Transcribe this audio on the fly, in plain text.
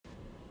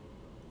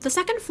The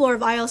second floor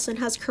of Eielson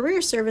has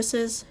career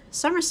services,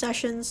 summer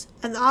sessions,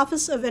 and the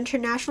Office of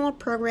International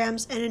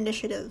Programs and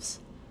Initiatives.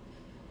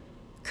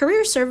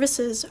 Career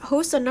Services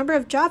hosts a number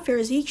of job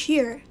fairs each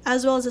year,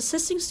 as well as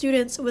assisting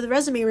students with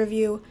resume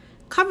review,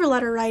 cover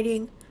letter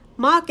writing,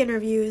 mock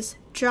interviews,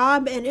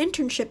 job and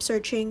internship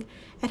searching,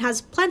 and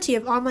has plenty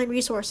of online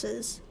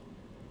resources.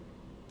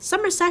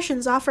 Summer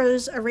Sessions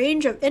offers a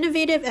range of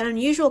innovative and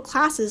unusual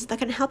classes that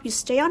can help you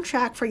stay on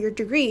track for your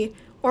degree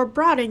or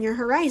broaden your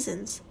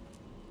horizons.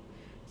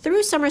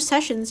 Through Summer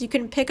Sessions, you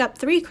can pick up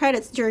 3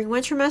 credits during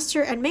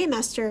Wintermester and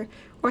Maymester,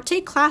 or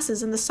take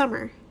classes in the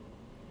summer.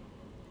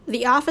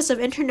 The Office of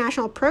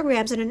International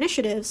Programs and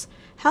Initiatives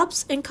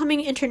helps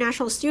incoming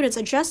international students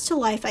adjust to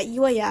life at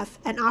UAF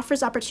and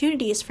offers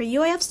opportunities for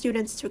UAF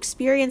students to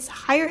experience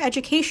higher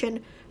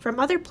education from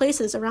other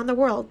places around the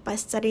world by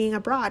studying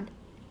abroad.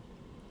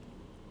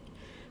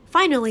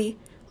 Finally,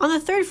 on the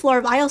third floor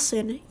of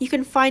Eielson, you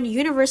can find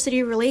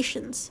University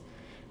Relations.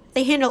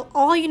 They handle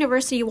all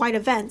university-wide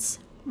events,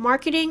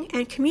 marketing,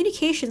 and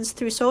communications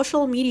through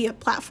social media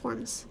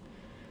platforms.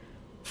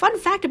 Fun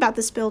fact about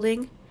this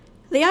building: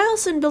 the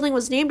Eielson building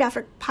was named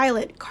after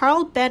pilot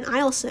Carl Ben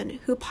Eielson,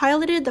 who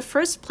piloted the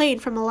first plane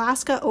from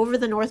Alaska over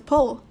the North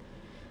Pole.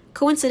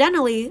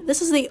 Coincidentally,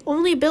 this is the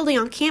only building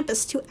on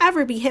campus to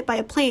ever be hit by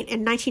a plane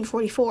in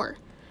 1944,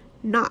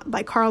 not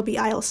by Carl B.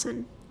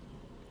 Eielson.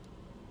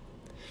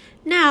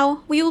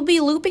 Now, we will be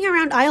looping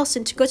around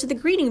Eielson to go to the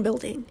Greeting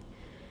Building.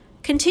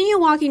 Continue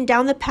walking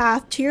down the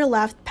path to your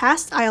left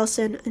past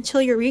Eielson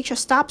until you reach a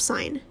stop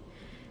sign.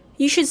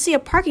 You should see a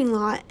parking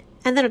lot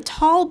and then a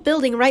tall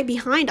building right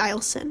behind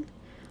Eielson.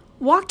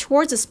 Walk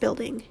towards this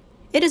building.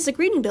 It is the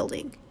Greeting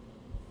Building.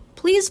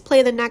 Please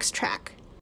play the next track.